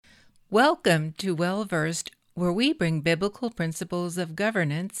Welcome to Well Versed, where we bring biblical principles of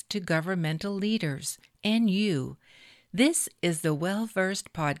governance to governmental leaders and you. This is the Well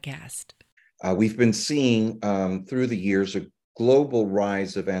Versed podcast. We've been seeing through the years a global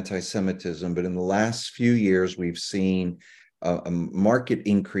rise of anti-Semitism, but in the last few years, we've seen a marked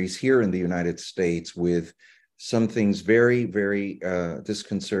increase here in the United States with some things very, very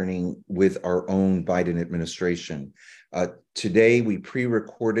disconcerting with our own Biden administration. Today, we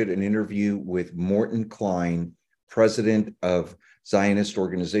pre-recorded an interview with Morton Klein, president of Zionist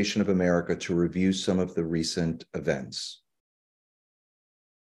Organization of America, to review some of the recent events.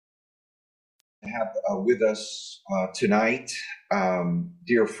 I have with us tonight,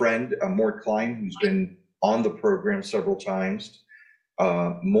 dear friend, Mort Klein, who's been on the program several times.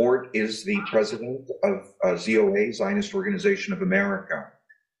 Mort is the president of ZOA, Zionist Organization of America,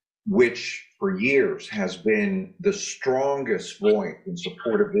 which for years has been the strongest voice in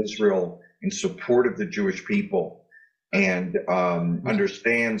support of Israel, in support of the Jewish people, and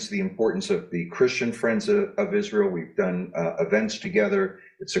understands the importance of the Christian Friends of Israel. We've done events together.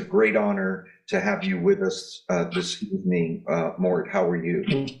 It's a great honor to have you with us this evening. Mort, how are you?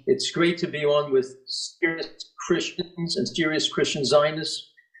 It's great to be on with serious Christians and serious Christian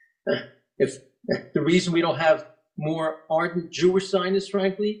Zionists. If the reason we don't have more ardent Jewish Zionists,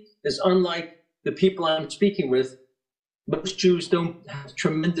 frankly, is unlike the people I'm speaking with, most Jews don't have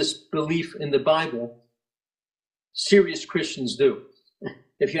tremendous belief in the Bible. Serious Christians do.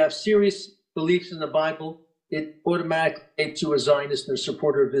 If you have serious beliefs in the Bible, it automatically makes you a Zionist and a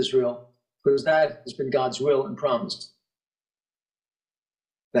supporter of Israel, because that has been God's will and promise.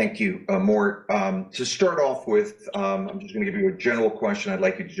 Thank you, Mort. To start off with, I'm just going to give you a general question. I'd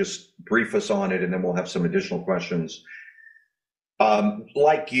like you to just brief us on it, and then we'll have some additional questions.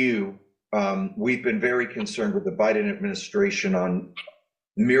 Like you, we've been very concerned with the Biden administration on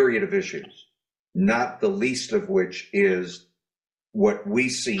myriad of issues, not the least of which is what we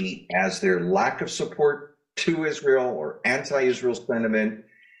see as their lack of support to Israel or anti-Israel sentiment.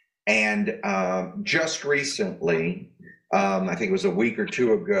 And just recently, I think it was a week or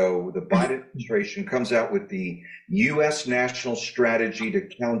two ago, the Biden administration comes out with the U.S. National Strategy to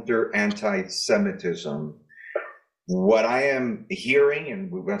Counter Anti-Semitism. What I am hearing,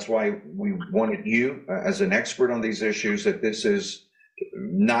 and that's why we wanted you as an expert on these issues, that this is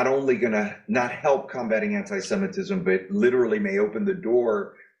not only going to not help combating anti-Semitism, but literally may open the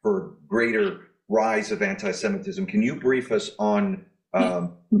door for greater rise of anti-Semitism. Can you brief us on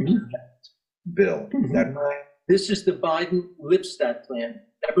bill? Is that right? This is the Biden-Lipstadt plan.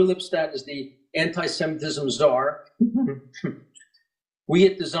 Deborah Lipstadt is the anti-Semitism czar. We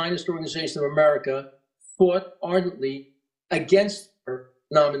at the Zionist Organization of America fought ardently against her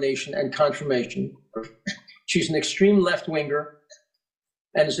nomination and confirmation. She's an extreme left-winger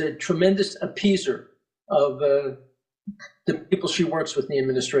and is a tremendous appeaser of the people she works with in the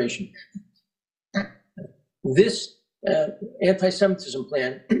administration. This anti-Semitism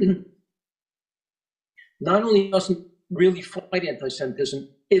plan not only doesn't really fight anti-Semitism,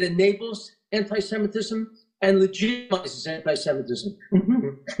 it enables anti-Semitism and legitimizes anti-Semitism.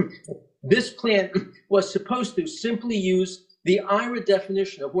 This plan was supposed to simply use the IRA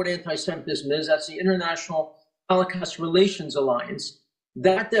definition of what anti-Semitism is. That's the International Holocaust Relations Alliance.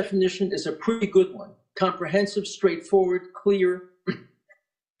 That definition is a pretty good one, comprehensive, straightforward, clear.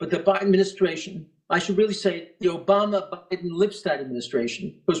 But the Biden administration, I should really say the Obama-Biden-Lipstadt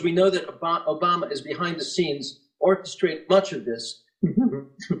administration, because we know that Obama is behind the scenes orchestrating much of this,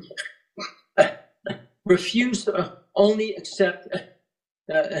 refused to only accept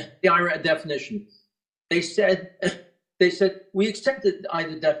the IRA definition. They said, we accepted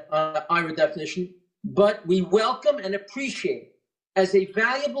the IRA definition, but we welcome and appreciate as a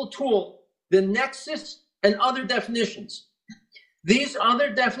valuable tool the nexus and other definitions. These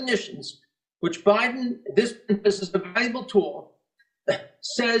other definitions, which this is a valuable tool,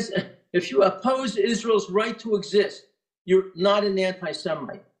 says if you oppose Israel's right to exist, you're not an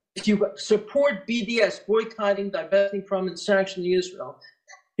anti-Semite. If you support BDS, boycotting, divesting from, and sanctioning Israel,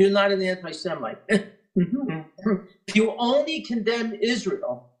 you're not an anti-Semite. If you only condemn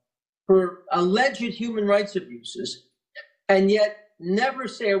Israel for alleged human rights abuses, and yet never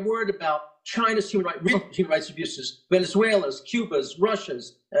say a word about China's real human rights abuses, Venezuela's, Cuba's,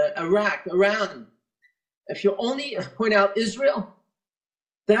 Russia's, Iraq, Iran. If you only point out Israel,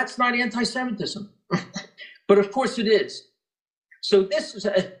 that's not anti-Semitism. But of course it is. So this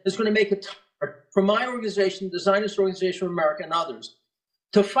is going to make it tougher for my organization, the Zionist Organization of America, and others,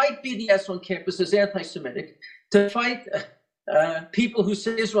 to fight BDS on campus as anti-Semitic, to fight people who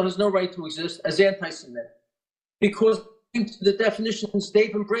say Israel has no right to exist as anti-Semitic. Because to the definitions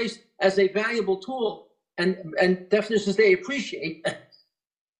they've embraced as a valuable tool and definitions they appreciate,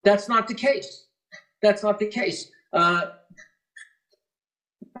 that's not the case. That's not the case.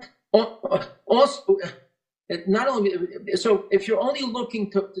 Also, not only so, if you're only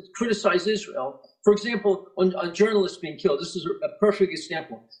looking to criticize Israel, for example, on journalists being killed, this is a perfect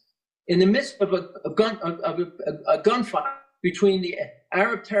example. In the midst of a gunfight between the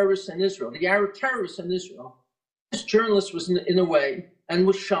Arab terrorists and Israel, this journalist was in the way and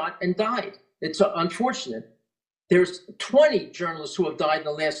was shot and died. It's unfortunate. There's 20 journalists who have died in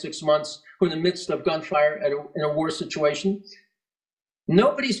the last 6 months who are in the midst of gunfire in a war situation.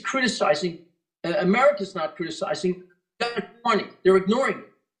 Nobody's criticizing. America's not criticizing. They're ignoring it.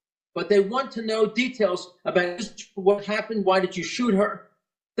 But they want to know details about what happened. Why did you shoot her?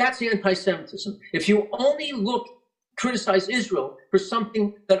 That's anti-Semitism. If you only criticize Israel for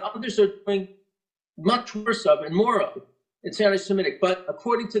something that others are doing much worse of and more of, it's anti-Semitic. But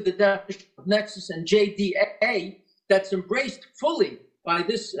according to the definition of Nexus and JDA, that's embraced fully by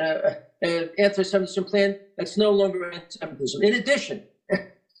this anti-Semitism plan, that's no longer anti-Semitism. In addition,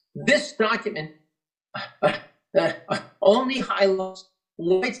 this document only highlights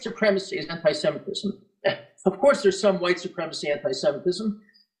white supremacy as anti-Semitism. Of course, there's some white supremacy anti-Semitism,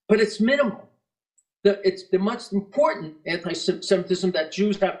 but it's minimal. It's the most important anti-Semitism that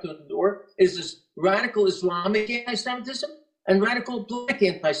Jews have to endure is this radical Islamic anti-Semitism and radical black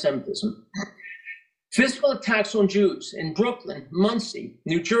anti-Semitism. Physical attacks on Jews in Brooklyn, Muncie,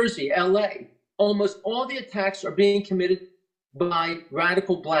 New Jersey, LA, almost all the attacks are being committed by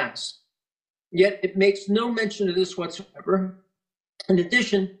radical blacks. Yet it makes no mention of this whatsoever. In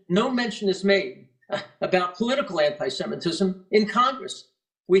addition, no mention is made about political anti-Semitism in Congress.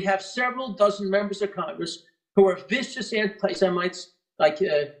 We have several dozen members of Congress who are vicious anti-Semites, like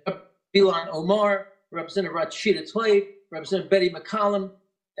Ilan Omar, Representative Rashida Tlaib, Representative Betty McCollum,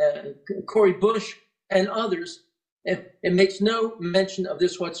 Cori Bush, and others. It makes no mention of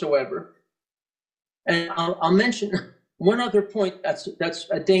this whatsoever. And I'll mention one other point that's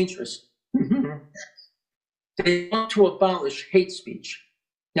dangerous. They want to abolish hate speech.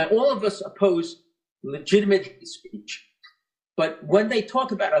 Now, all of us oppose legitimate hate speech. But when they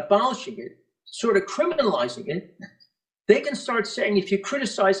talk about abolishing it, sort of criminalizing it, they can start saying if you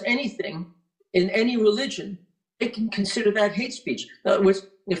criticize anything in any religion, they can consider that hate speech. In other words,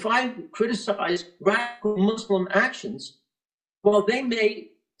 if I criticize radical Muslim actions, well, they may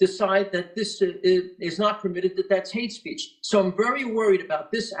decide that this is not permitted, that that's hate speech. So I'm very worried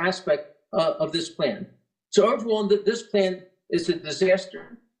about this aspect of this plan. So overall, this plan is a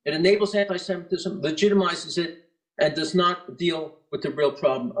disaster. It enables anti-Semitism, legitimizes it, and does not deal with the real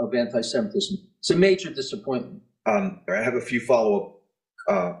problem of anti-Semitism. It's a major disappointment. I have a few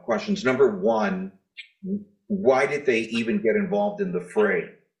follow-up questions. Number one, why did they even get involved in the fray?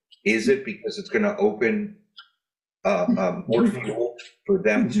 Is it because it's going to open more fuel for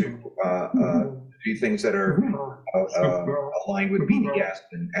them to do things that are aligned with BDS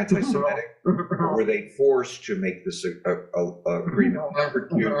and anti-Semitic? Or were they forced to make this agreement? Number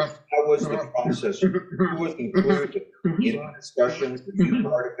two, how was the process? Who was included in the discussions? Were you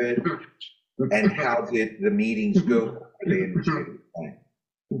part of it? And how did the meetings go? Were they initiated the plan?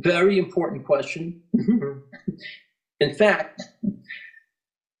 Very important question. In fact,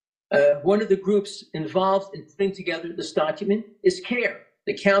 one of the groups involved in putting together this document is CARE,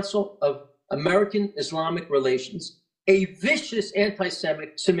 the Council of American Islamic Relations, a vicious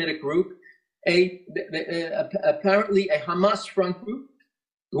anti-Semitic group, apparently a Hamas front group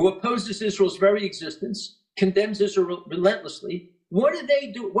who opposes Israel's very existence, condemns Israel relentlessly. What do they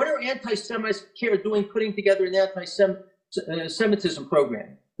do? What are anti-Semites CARE doing putting together an anti-Semitism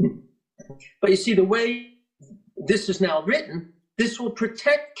program? But you see, the way this is now written, this will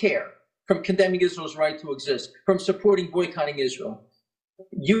protect CARE from condemning Israel's right to exist, from supporting boycotting Israel.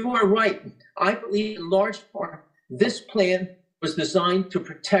 You are right. I believe in large part this plan was designed to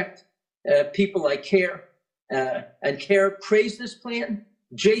protect people like CARE, and CARE praised this plan.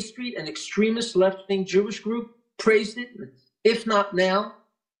 J Street, an extremist left-wing Jewish group, praised it. If not now,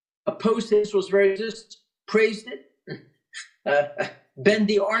 opposed to Israel's very existence, praised it. Bend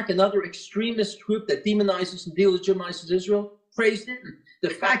the Arc, another extremist group that demonizes and delegitimizes Israel, praised it. The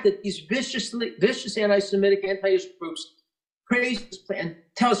fact that these vicious anti-Semitic, anti-Israel groups praise this plan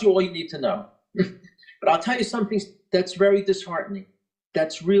tells you all you need to know. But I'll tell you something that's very disheartening.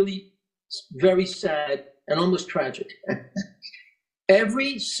 That's really very sad and almost tragic.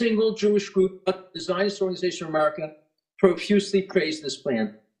 Every single Jewish group, the Zionist Organization of America, profusely praised this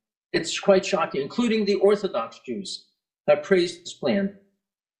plan. It's quite shocking, including the Orthodox Jews have praised this plan.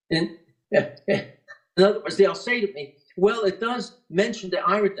 In other words, they'll say to me, Well, it does mention the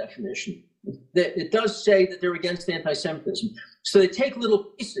IRA definition. That it does say that they're against anti-Semitism. So they take little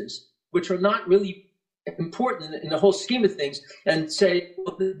pieces, which are not really important in the whole scheme of things, and say,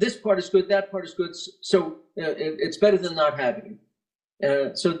 well, this part is good, that part is good, so it's better than not having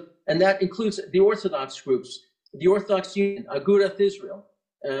it. And that includes the Orthodox groups, the Orthodox Union, Agudath Israel,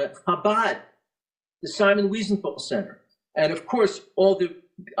 Chabad, the Simon Wiesenthal Center, and of course, all the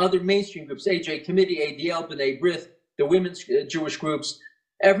other mainstream groups, AJ Committee, ADL, B'nai B'rith, the women's Jewish groups.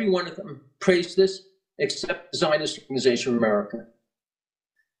 Every one of them praised this, except the Zionist Organization of America.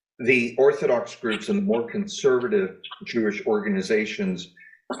 The Orthodox groups and the more conservative Jewish organizations,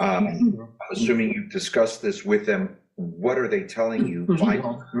 I'm assuming you've discussed this with them. What are they telling you? Why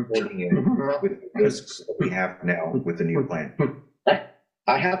supporting it with the risks that we have now with the new plan?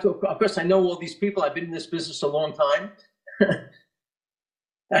 I have to, of course, I know all these people. I've been in this business a long time.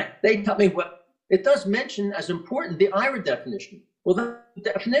 They tell me what it does mention as important, the IRA definition. Well, the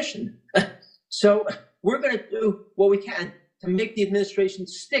definition. So we're going to do what we can to make the administration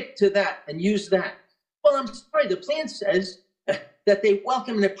stick to that and use that. Well, I'm sorry, the plan says that they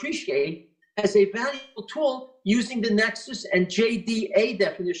welcome and appreciate as a valuable tool using the Nexus and JDA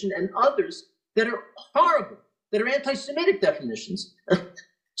definition and others that are horrible, that are anti-Semitic definitions.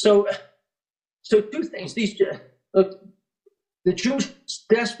 So two things. The Jews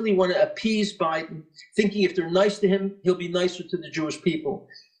desperately want to appease Biden, thinking if they're nice to him, he'll be nicer to the Jewish people.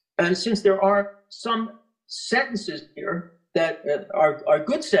 And since there are some sentences here that are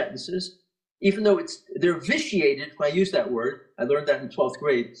good sentences, even though they're vitiated, if I use that word, I learned that in 12th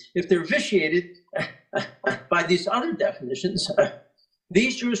grade, if they're vitiated by these other definitions,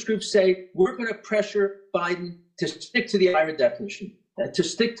 these Jewish groups say, we're going to pressure Biden to stick to the IRA definition, to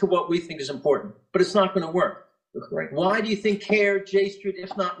stick to what we think is important, but it's not going to work. Right. Why do you think CARE, J Street,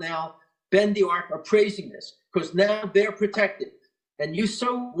 if not now, Bend the Arc are praising this? Because now they're protected. And you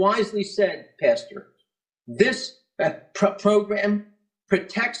so wisely said, Pastor, this program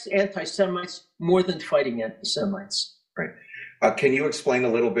protects anti-Semites more than fighting anti-Semites. Right. Can you explain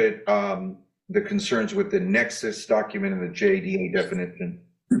a little bit the concerns with the Nexus document and the JDA definition?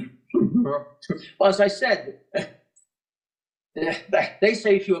 Well, as I said, they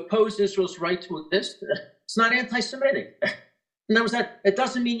say if you oppose Israel's right to exist, it's not anti-Semitic. In other words, it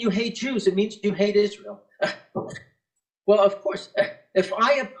doesn't mean you hate Jews. It means you hate Israel. Well, of course, if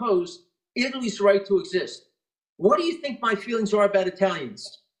I oppose Italy's right to exist, what do you think my feelings are about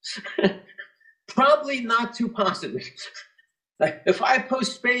Italians? Probably not too positive. If I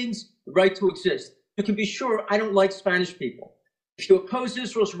oppose Spain's right to exist, you can be sure I don't like Spanish people. If you oppose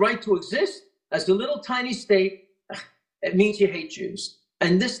Israel's right to exist as a little tiny state, it means you hate Jews.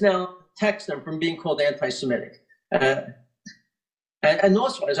 And this now protects them from being called anti-Semitic. And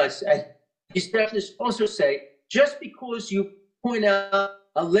also, as I said, these definitions also say, just because you point out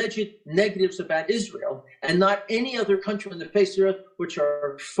alleged negatives about Israel and not any other country on the face of the earth, which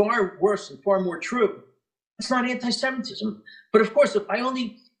are far worse and far more true, it's not anti-Semitism. But of course, if I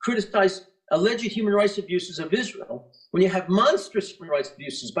only criticize alleged human rights abuses of Israel, when you have monstrous human rights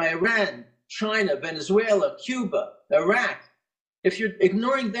abuses by Iran, China, Venezuela, Cuba, Iraq, if you're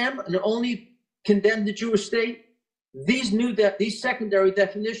ignoring them and only condemn the Jewish state, these secondary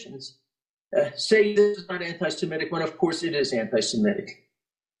definitions say this is not anti-Semitic, when of course it is anti-Semitic.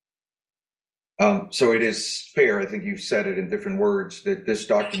 So it is fair, I think you've said it in different words, that this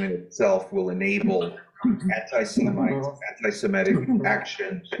document itself will enable anti-Semitic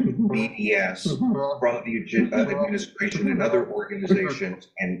actions, BDS, from the administration and other organizations,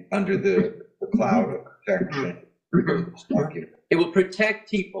 and under the cloud of protection. It will protect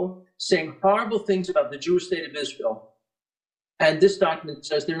people saying horrible things about the Jewish state of Israel. And this document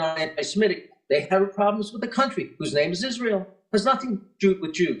says they're not anti-Semitic. They have problems with the country whose name is Israel. It has nothing to do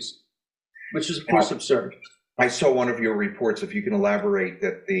with Jews, which is, of course, absurd. I saw one of your reports, if you can elaborate,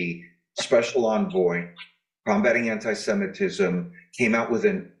 that the special envoy combating anti-Semitism came out with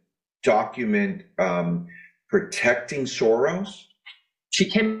a document protecting Soros. She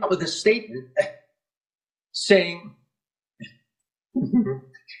came out with a statement saying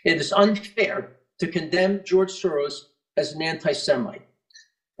it is unfair to condemn George Soros as an anti-Semite.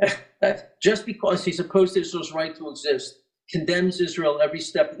 Just because he's opposed to Israel's right to exist, condemns Israel every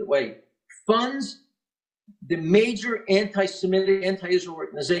step of the way, funds the major anti-Semitic, anti-Israel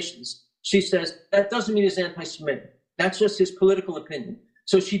organizations. She says that doesn't mean he's anti-Semitic. That's just his political opinion.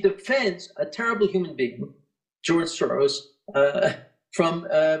 So she defends a terrible human being, George Soros, from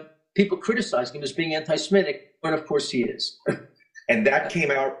people criticizing him as being anti-Semitic, but of course he is. And that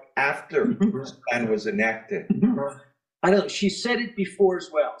came out after this plan was enacted. I don't know. She said it before as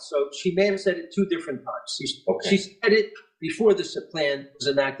well. So she may have said it 2 different times. She said it before this plan was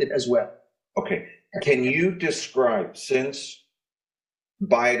enacted as well. Okay. Can you describe, since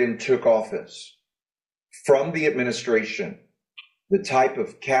Biden took office, from the administration, the type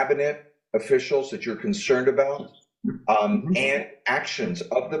of cabinet officials that you're concerned about, and actions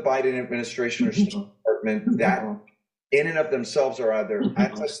of the Biden administration or State Department that in and of themselves are either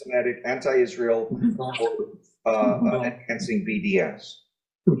anti-Semitic, anti-Israel, or enhancing BDS?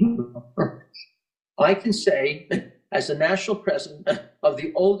 I can say, as the national president of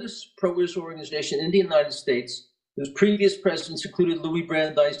the oldest pro-Israel organization in the United States, whose previous presidents included Louis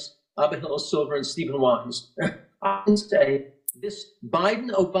Brandeis, Abba Hillel Silver, and Stephen Wise, I can say this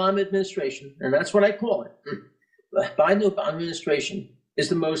Biden-Obama administration, and that's what I call it, Biden-Obama administration is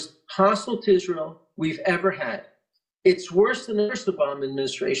the most hostile to Israel we've ever had. It's worse than the first Obama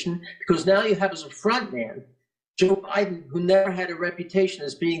administration because now you have as a front man Joe Biden, who never had a reputation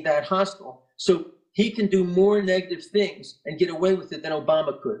as being that hostile. So he can do more negative things and get away with it than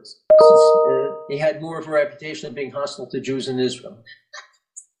Obama could. He had more of a reputation of being hostile to Jews in Israel.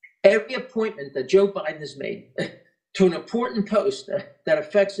 Every appointment that Joe Biden has made to an important post that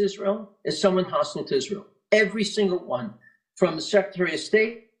affects Israel is someone hostile to Israel. Every single one, from the Secretary of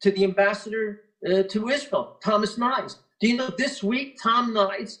State to the ambassador to Israel, Thomas Nides. Do you know this week, Tom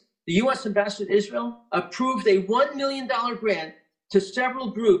Nides, the U.S. ambassador to Israel, approved a $1 million grant to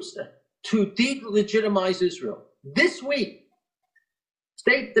several groups to delegitimize Israel. This week,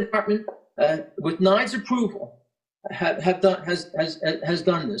 State Department, with Nides' approval, has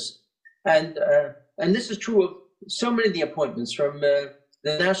done this, and this is true of so many of the appointments, from the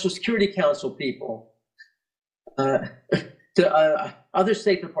National Security Council people to other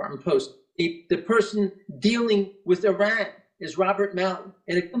State Department posts. The person dealing with Iran is Robert Malley,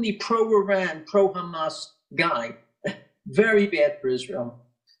 and a completely pro-Iran, pro-Hamas guy. Very bad for Israel.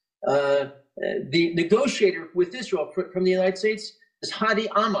 The negotiator with Israel from the United States is Hadi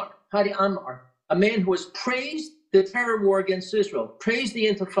Amar, a man who has praised the terror war against Israel, praised the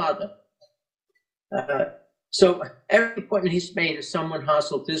Intifada. So every appointment he's made is someone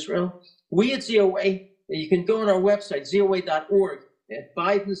hostile to Israel. We at ZOA, you can go on our website, ZOA.org,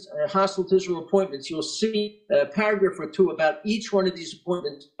 Biden's hostile to Israel appointments. You'll see a paragraph or 2 about each one of these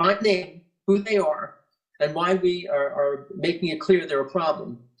appointments by name, who they are, and why we are making it clear they're a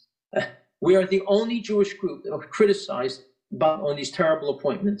problem. We are the only Jewish group that are criticized on these terrible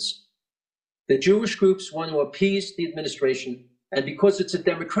appointments. The Jewish groups want to appease the administration, and because it's a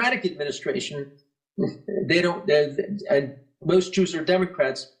Democratic administration, they don't. And most Jews are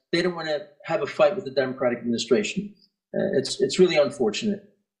Democrats. They don't want to have a fight with the Democratic administration. It's really unfortunate.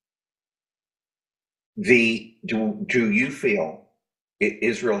 Do you feel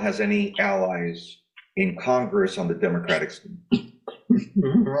Israel has any allies in Congress on the Democratic side?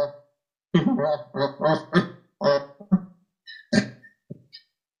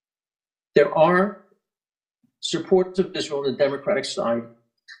 There are supporters of Israel on the Democratic side.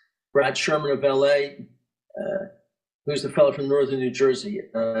 Brad Sherman of LA, who's the fellow from northern New Jersey,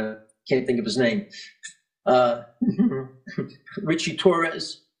 can't think of his name. Richie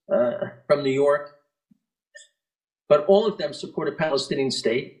Torres from New York. But all of them support a Palestinian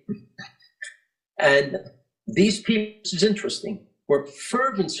state. And these people, this is interesting, were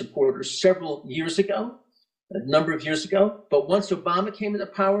fervent supporters several years ago, a number of years ago. But once Obama came into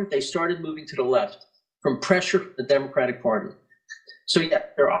power, they started moving to the left from pressure from the Democratic Party. So yeah,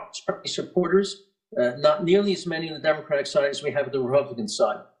 there are supporters, not nearly as many on the Democratic side as we have on the Republican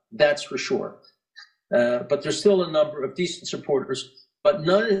side. That's for sure. But there's still a number of decent supporters, but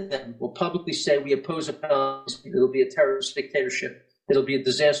none of them will publicly say we oppose a Palestine. It'll be a terrorist dictatorship. It'll be a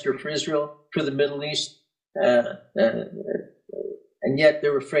disaster for Israel, for the Middle East, and yet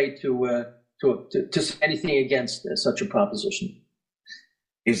they're afraid to say anything against such a proposition.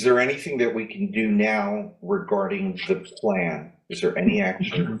 Is there anything that we can do now regarding the plan? Is there any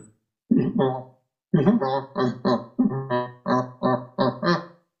action?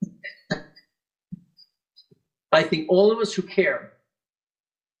 I think all of us who care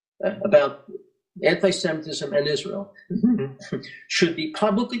about anti-Semitism and Israel should be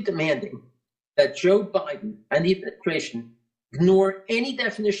publicly demanding that Joe Biden and the administration ignore any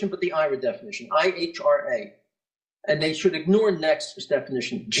definition but the IHRA definition, IHRA, and they should ignore Next's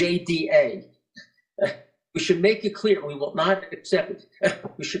definition, JDA. We should make it clear we will not accept it.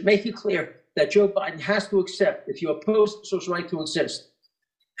 We should make it clear that Joe Biden has to accept, if you oppose Israel's right to exist,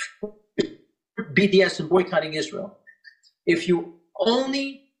 BDS and boycotting Israel. If you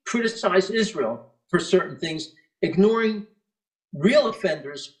only criticize Israel for certain things, ignoring real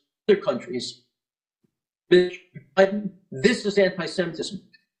offenders, other countries, This is anti-Semitism,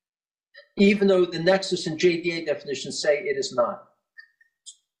 even though the Nexus and JDA definitions say it is not.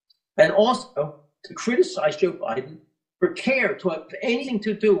 And also to criticize Joe Biden for care to have anything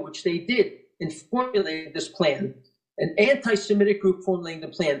to do, which they did in formulating this plan, an anti-Semitic group formulating the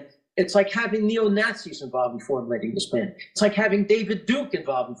plan. It's like having neo-Nazis involved in formulating this plan. It's like having David Duke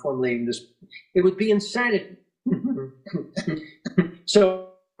involved in formulating this. It would be insanity.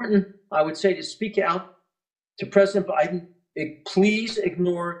 So I would say to speak out to President Biden, please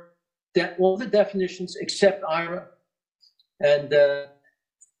ignore that all the definitions except IRA, and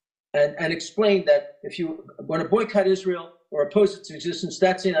explain that if you want to boycott Israel or oppose its existence,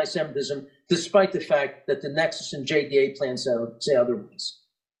 that's anti-Semitism, despite the fact that the Nexus and JDA plans say otherwise.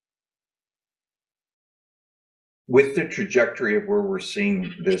 With the trajectory of where we're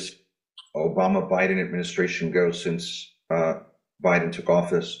seeing this Obama-Biden administration go since Biden took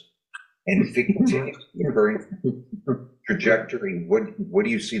office, and if it continues the current trajectory, what do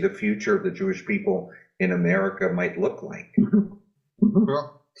you see the future of the Jewish people in America might look like?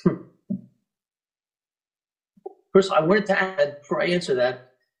 First, I wanted to add, before I answer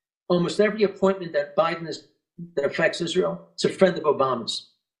that, almost every appointment that Biden has that affects Israel, it's a friend of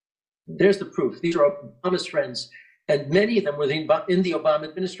Obama's. There's the proof. These are Obama's friends, and many of them were in the Obama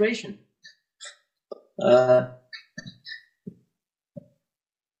administration. The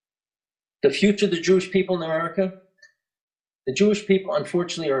future of the Jewish people in America, the Jewish people,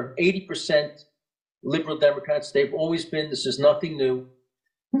 unfortunately, are 80% liberal Democrats. They've always been. This is nothing new.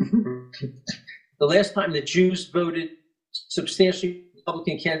 The last time the Jews voted substantially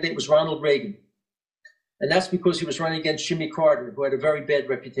Republican candidate was Ronald Reagan. And that's because he was running against Jimmy Carter, who had a very bad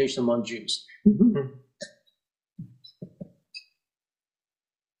reputation among Jews.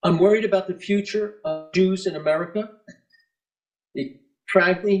 I'm worried about the future of Jews in America.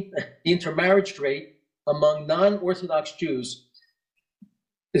 Frankly, the intermarriage rate among non-Orthodox Jews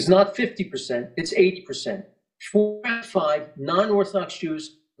is not 50%, it's 80%. 4 out of 5 non-Orthodox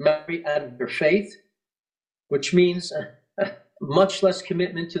Jews marry out of their faith, which means much less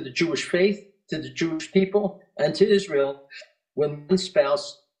commitment to the Jewish faith, to the Jewish people, and to Israel when one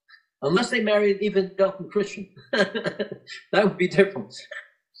spouse, unless they marry an evangelical Christian, that would be different.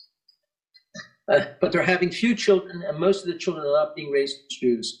 But they're having few children, and most of the children are not being raised as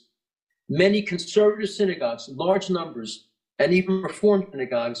Jews. Many conservative synagogues, large numbers, and even Reformed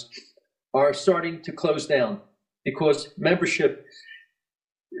synagogues are starting to close down because membership,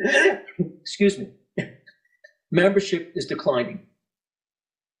 membership is declining.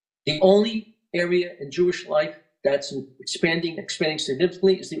 The only area in Jewish life that's expanding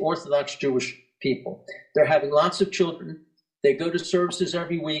significantly is the Orthodox Jewish people. They're having lots of children. They go to services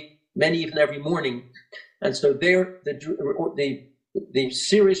every week, many even every morning. And so the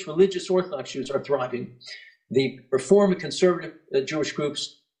serious religious Orthodox Jews are thriving. The Reform and conservative Jewish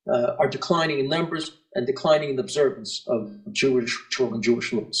groups are declining in numbers and declining in observance of Jewish children,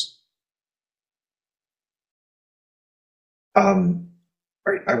 Jewish laws.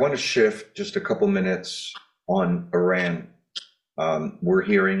 I want to shift just a couple minutes on Iran. We're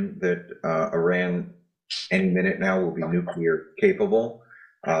hearing that Iran any minute now will be nuclear capable.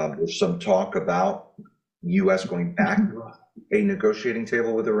 There's some talk about U.S. going back to a negotiating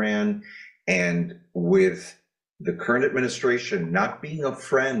table with Iran, and with the current administration not being a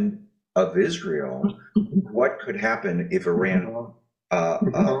friend of Israel, what could happen if Iran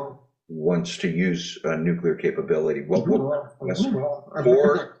wants to use nuclear capability? Or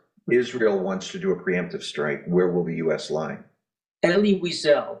Israel wants to do a preemptive strike, where will the U.S. lie? Elie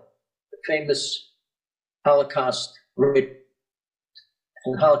Wiesel, the famous Holocaust rape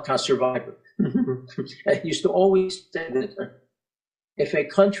and Holocaust survivor, used to always say that if a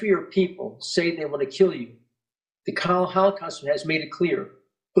country or people say they want to kill you, the Holocaust has made it clear,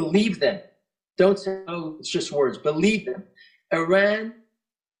 believe them. Don't say, oh, it's just words. Believe them. Iran,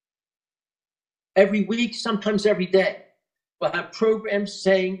 every week, sometimes every day, will have programs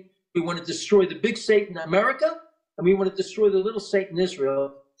saying we want to destroy the big Satan in America, and we want to destroy the little Satan in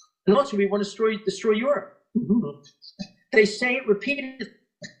Israel, and also we want to destroy Europe. They say it repeatedly.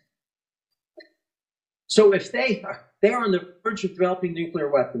 So if they are on the verge of developing nuclear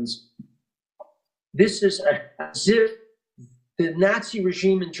weapons, this is as if the Nazi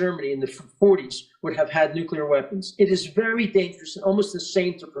regime in Germany in the 40s would have had nuclear weapons. It is very dangerous and almost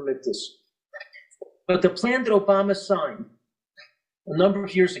insane to permit this. But the plan that Obama signed a number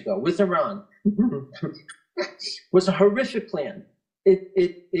of years ago with Iran was a horrific plan.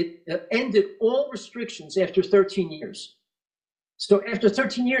 It ended all restrictions after 13 years. So after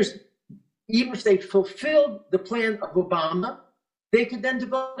 13 years, even if they fulfilled the plan of Obama, they could then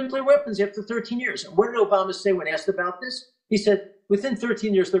develop nuclear weapons after 13 years. And what did Obama say when asked about this? He said, within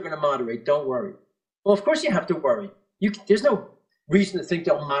 13 years, they're going to moderate. Don't worry. Well, of course you have to worry. There's no reason to think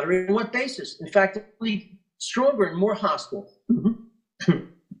they'll moderate. On what basis? In fact, they'll be stronger and more hostile.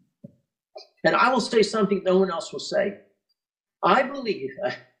 And I will say something no one else will say. I believe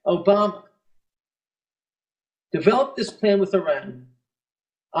Obama developed this plan with Iran.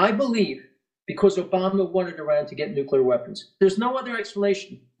 I believe because Obama wanted Iran to get nuclear weapons. There's no other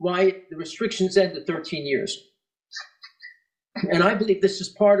explanation why the restrictions end at 13 years. And I believe this is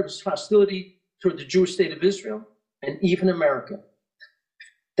part of his hostility toward the Jewish state of Israel and even America.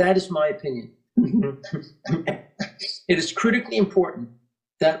 That is my opinion. It is critically important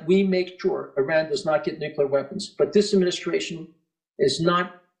that we make sure Iran does not get nuclear weapons. But this administration is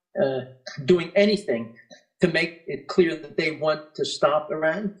not doing anything to make it clear that they want to stop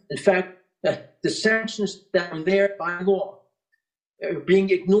Iran. In fact, the sanctions that are there by law are being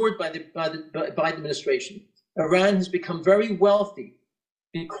ignored by the Biden administration. Iran has become very wealthy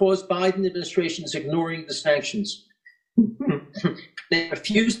because Biden administration is ignoring the sanctions. They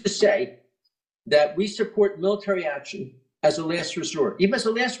refuse to say that we support military action as a last resort, even as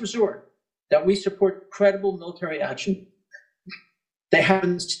a last resort, that we support credible military action. They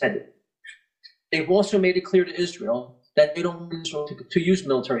haven't said it. They've also made it clear to Israel that they don't want Israel to use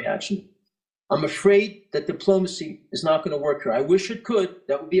military action. I'm afraid that diplomacy is not going to work here. I wish it could.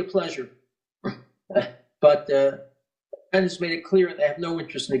 That would be a pleasure. But Iran has made it clear they have no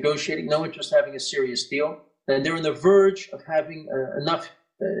interest in negotiating, no interest in having a serious deal. And they're on the verge of having enough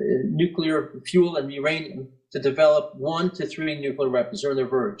nuclear fuel and uranium to develop 1 to 3 nuclear weapons. They're on the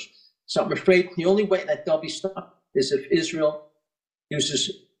verge. So I'm afraid the only way that they'll be stopped is if Israel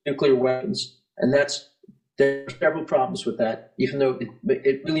uses nuclear weapons. And there are several problems with that, even though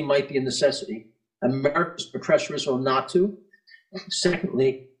it really might be a necessity. America's to pressure Israel not to.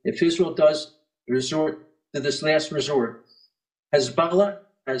 Secondly, if Israel does resort to this last resort, Hezbollah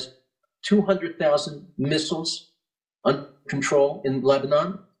has 200,000 missiles under control in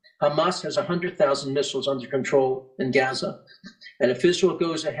Lebanon. Hamas has 100,000 missiles under control in Gaza. And if Israel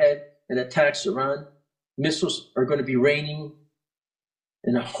goes ahead and attacks Iran, missiles are going to be raining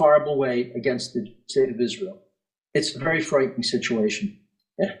in a horrible way against the state of Israel. It's a very frightening situation.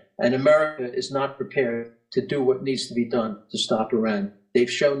 And America is not prepared to do what needs to be done to stop Iran. They've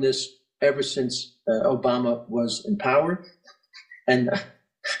shown this ever since Obama was in power. And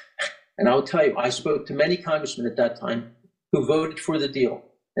I'll tell you, I spoke to many congressmen at that time who voted for the deal.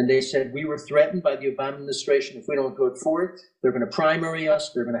 And they said, we were threatened by the Obama administration. If we don't vote for it, they're going to primary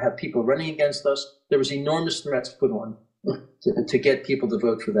us. They're going to have people running against us. There was enormous threats put on to get people to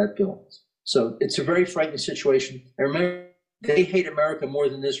vote for that bill. So it's a very frightening situation. And remember, they hate America more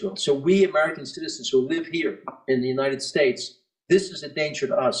than Israel. So we American citizens who live here in the United States, this is a danger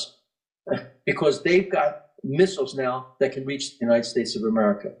to us because they've got missiles now that can reach the United States of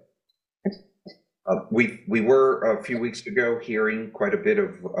America. We were a few weeks ago hearing quite a bit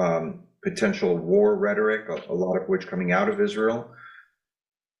of potential war rhetoric, a lot of which coming out of Israel.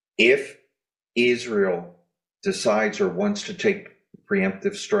 If Israel decides or wants to take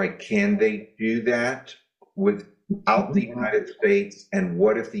preemptive strike, can they do that without the United States? And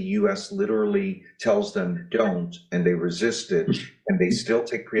what if the U.S. literally tells them don't and they resist it and they still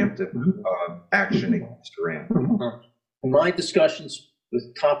take preemptive action against Iran? In my discussions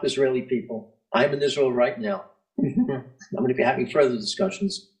with top Israeli people, I'm in Israel right now. I'm going to be having further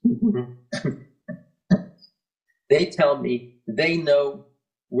discussions. They tell me they know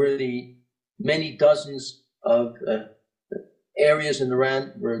where the many dozens of areas in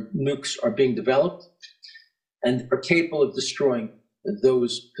Iran where nukes are being developed and are capable of destroying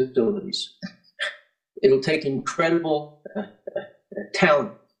those facilities. It'll take incredible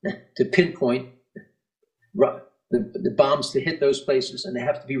talent to pinpoint the bombs to hit those places, and they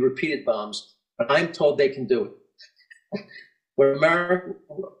have to be repeated bombs. But I'm told they can do it. Where America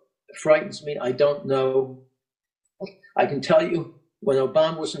frightens me, I don't know. I can tell you, when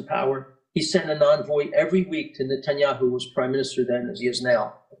Obama was in power, he sent an envoy every week to Netanyahu, who was prime minister then, as he is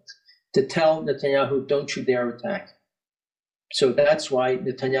now, to tell Netanyahu, don't you dare attack. So that's why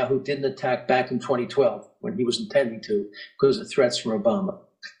Netanyahu didn't attack back in 2012, when he was intending to, because of threats from Obama.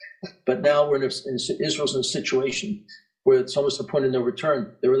 But now Israel's in a situation where it's almost a point of no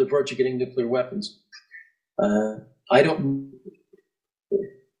return. They're on the verge of getting nuclear weapons. I don't know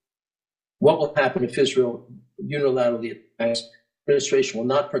what will happen if Israel unilaterally attacks. Administration will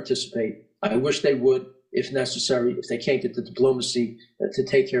not participate. I wish they would, if necessary, if they can't get the diplomacy to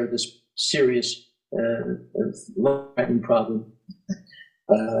take care of this serious threatening problem.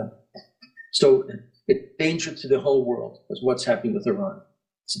 So it's a danger to the whole world, is what's happening with Iran.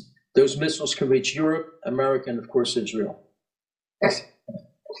 Those missiles can reach Europe, America, and of course, Israel.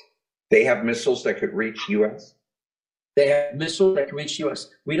 They have missiles that could reach U.S.? They have missiles that can reach U.S.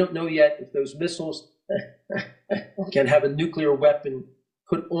 We don't know yet if those missiles can have a nuclear weapon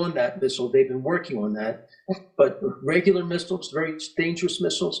put on that missile. They've been working on that. But regular missiles, very dangerous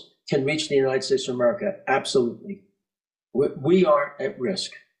missiles, can reach the United States of America. Absolutely. We are at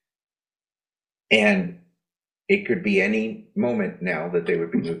risk. And it could be any moment now that they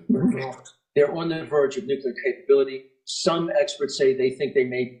would be nuclear. They're on the verge of nuclear capability. Some experts say they think they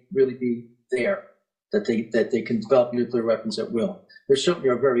may really be there, that they can develop nuclear weapons at will. They certainly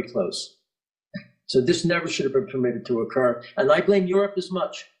are very close. So this never should have been permitted to occur. And I blame Europe as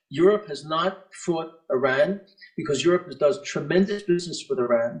much. Europe has not fought Iran because Europe does tremendous business with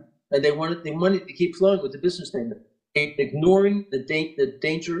Iran, and they wanted to keep flowing with the business name, ignoring the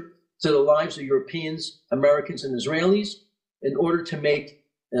danger to the lives of Europeans, Americans, and Israelis in order to make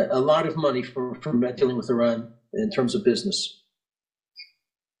a lot of money from dealing with Iran in terms of business.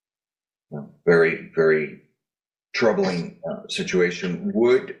 Very, very troubling situation.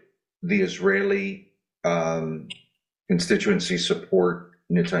 Would the Israeli constituency support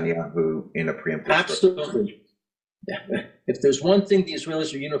Netanyahu in a preemptive? Absolutely. If there's one thing the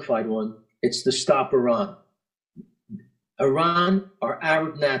Israelis are unified on, it's to stop Iran. Iran are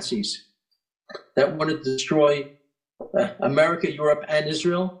Arab Nazis that want to destroy America, Europe, and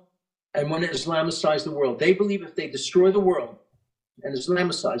Israel, and want to Islamicize the world. They believe if they destroy the world and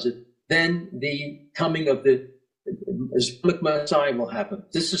Islamicize it, then the coming of the Islamic Messiah will happen.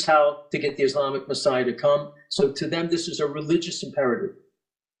 This is how to get the Islamic Messiah to come. So to them, this is a religious imperative.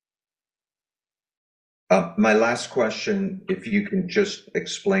 My last question, if you can just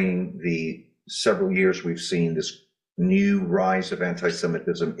explain the several years we've seen this new rise of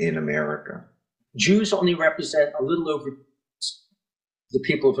anti-Semitism in America. Jews only represent a little over the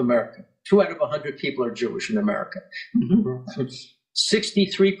people of America. 2 out of 100 people are Jewish in America.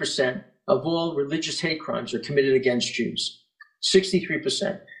 63% of all religious hate crimes are committed against Jews.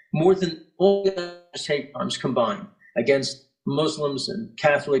 63%. More than all religious hate crimes combined against Muslims and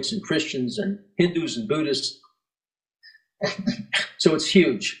Catholics and Christians and Hindus and Buddhists. So it's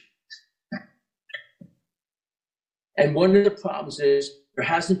huge. And one of the problems is there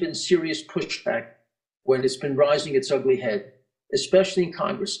hasn't been serious pushback when it's been rising its ugly head, especially in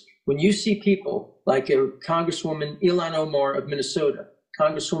Congress. When you see people like Congresswoman Ilhan Omar of Minnesota,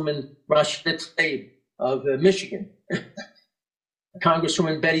 Congresswoman Rashida Tlaib of Michigan,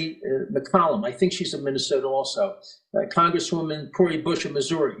 Congresswoman Betty McCollum, I think she's of Minnesota also, Congresswoman Cori Bush of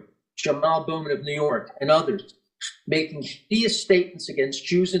Missouri, Jamal Bowman of New York, and others, making hideous statements against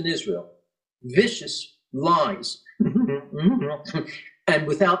Jews in Israel, vicious lies, and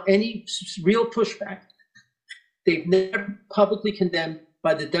without any real pushback. They've never publicly condemned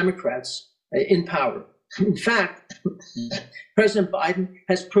by the Democrats in power. In fact, President Biden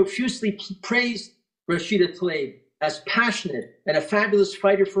has profusely praised Rashida Tlaib as passionate and a fabulous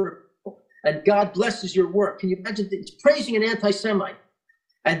fighter for, and God blesses your work. Can you imagine? It's praising an anti-Semite.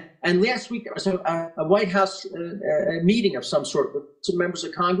 And last week there was a White House meeting of some sort with some members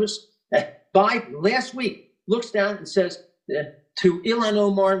of Congress. Biden last week looks down and says to Ilhan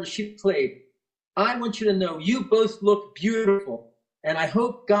Omar and Rashida Tlaib, I want you to know you both look beautiful, and I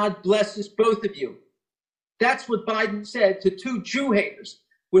hope God blesses both of you. That's what Biden said to two Jew haters.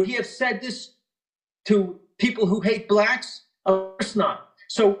 Would he have said this to people who hate blacks? Of course not.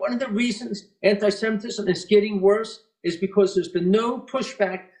 So one of the reasons anti-Semitism is getting worse is because there's been no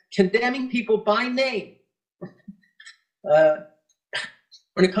pushback condemning people by name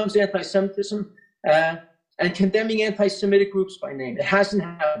when it comes to anti-Semitism and condemning anti-Semitic groups by name. It hasn't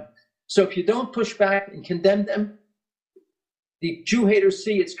happened. So if you don't push back and condemn them, the Jew haters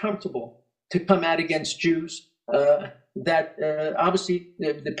see it's comfortable to come out against Jews. That obviously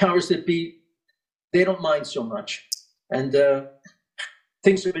the powers that be, they don't mind so much. And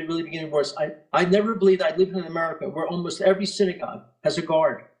things have been really getting worse. I never believed I'd live in America where almost every synagogue has a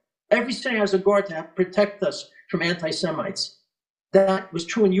guard. Every synagogue has a guard to protect us from anti-Semites. That was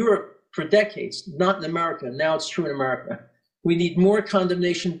true in Europe for decades, not in America. Now it's true in America. We need more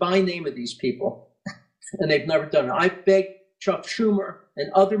condemnation by name of these people, and they've never done it. I beg Chuck Schumer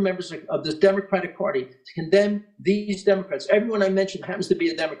and other members of the Democratic Party to condemn these Democrats. Everyone I mentioned happens to be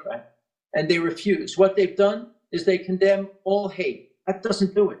a Democrat, and they refuse. What they've done is they condemn all hate. That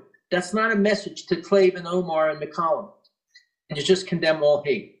doesn't do it. That's not a message to Tlaib and Omar and McCollum. And you just condemn all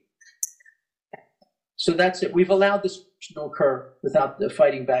hate. So that's it. We've allowed this to occur without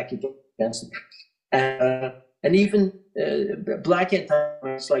fighting back against it. And even black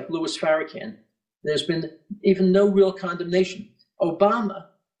anti-Semites like Louis Farrakhan There's been even no real condemnation. Obama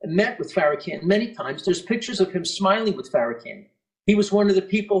met with Farrakhan many times. There's pictures of him smiling with Farrakhan. He was one of the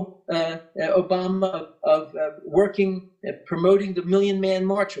people, Obama, of working, promoting the Million Man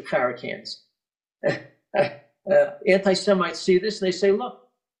March of Farrakhan's. Anti-Semites see this and they say, look,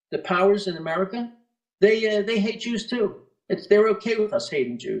 the powers in America, they hate Jews too. They're okay with us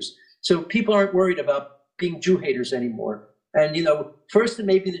hating Jews. So people aren't worried about being Jew haters anymore. And, first it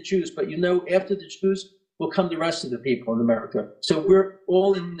may be the Jews, but after the Jews will come the rest of the people in America. So we're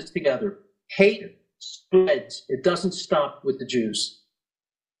all in this together. Hate spreads. It doesn't stop with the Jews.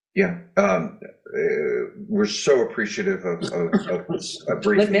 Yeah. We're so appreciative of this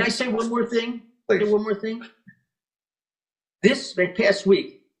briefing. May I say one more thing? Please. One more thing. This past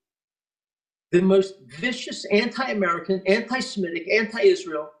week, the most vicious anti-American, anti-Semitic,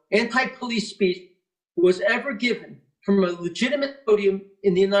 anti-Israel, anti-police speech was ever given from a legitimate podium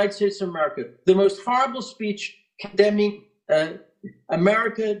in the United States of America. The most horrible speech condemning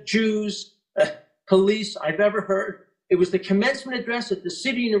America, Jews, police I've ever heard. It was the commencement address at the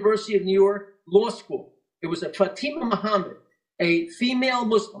City University of New York Law School. It was a Fatima Muhammad, a female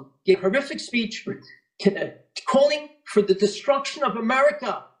Muslim, gave a horrific speech calling for the destruction of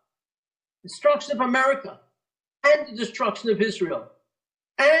America, and the destruction of Israel.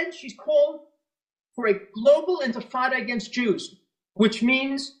 And she's called for a global intifada against Jews, which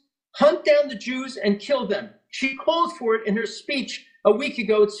means hunt down the Jews and kill them. She called for it in her speech a week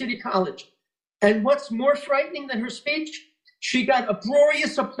ago at City College. And what's more frightening than her speech? She got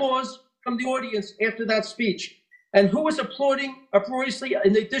uproarious applause from the audience after that speech. And who was applauding uproariously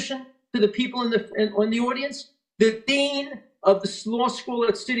in addition to the people in the audience? The dean of the law school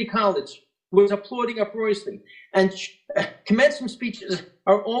at City College was applauding uproariously. And commencement speeches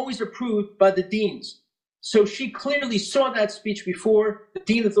are always approved by the deans. So she clearly saw that speech before the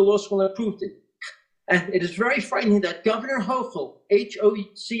dean of the law school approved it. And it is very frightening that Governor Hochul,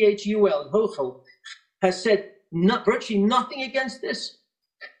 Hochul, Hochul, has said virtually nothing against this,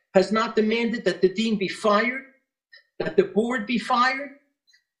 has not demanded that the dean be fired, that the board be fired,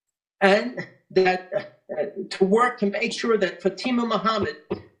 and that to work to make sure that Fatima Muhammad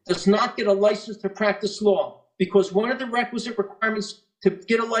does not get a license to practice law, because one of the requisite requirements to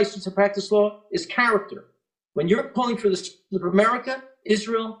get a license to practice law is character. When you're calling for America,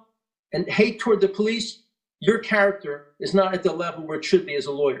 Israel, and hate toward the police, your character is not at the level where it should be as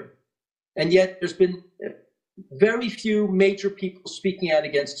a lawyer. And yet there's been very few major people speaking out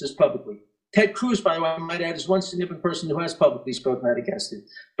against this publicly. Ted Cruz, by the way, I might add, is one significant person who has publicly spoken out against it.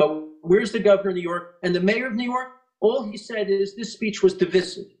 But where's the governor of New York and the mayor of New York? All he said is this speech was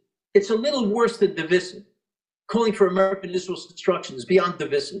divisive. It's a little worse than divisive. Calling for American Israel's destruction is beyond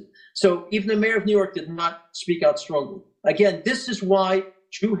divisive. So even the mayor of New York did not speak out strongly. Again, this is why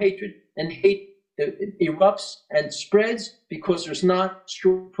Jew hatred and hate erupts and spreads, because there's not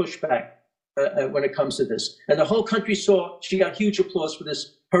strong pushback when it comes to this. And the whole country she got huge applause for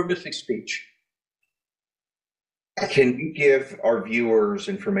this horrific speech. Can you give our viewers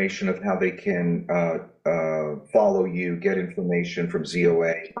information of how they can follow you, get information from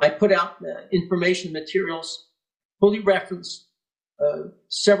ZOA? I put out information materials, fully referenced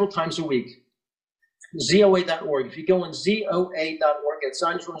several times a week. ZOA.org. If you go on ZOA.org, at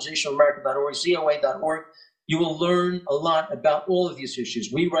Zionist Organization of America.org, ZOA.org, you will learn a lot about all of these issues.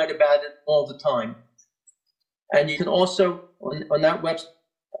 We write about it all the time. And you can also, on that website,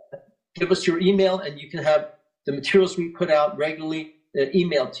 give us your email, and you can have the materials we put out regularly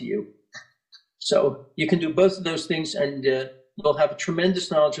emailed to you. So you can do both of those things, and you'll have a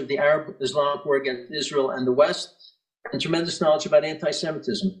tremendous knowledge of the Arab Islamic war against Israel and the West, and tremendous knowledge about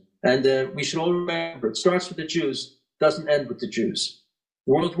anti-Semitism. And we should all remember, it starts with the Jews, doesn't end with the Jews.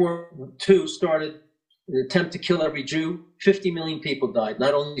 World War II started an attempt to kill every Jew. 50 million people died,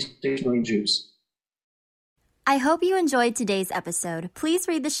 not only 6 million Jews. I hope you enjoyed today's episode. Please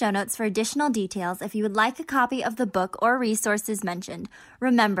read the show notes for additional details if you would like a copy of the book or resources mentioned.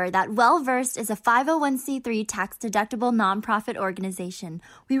 Remember that Well Versed is a 501c3 tax-deductible nonprofit organization.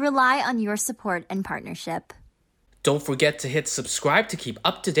 We rely on your support and partnership. Don't forget to hit subscribe to keep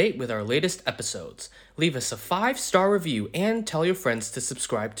up to date with our latest episodes. Leave us a 5-star review and tell your friends to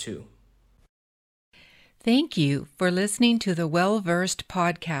subscribe too. Thank you for listening to the Well Versed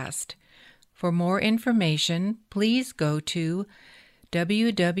podcast. For more information, please go to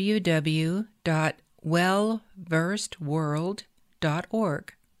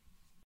www.wellversedworld.org.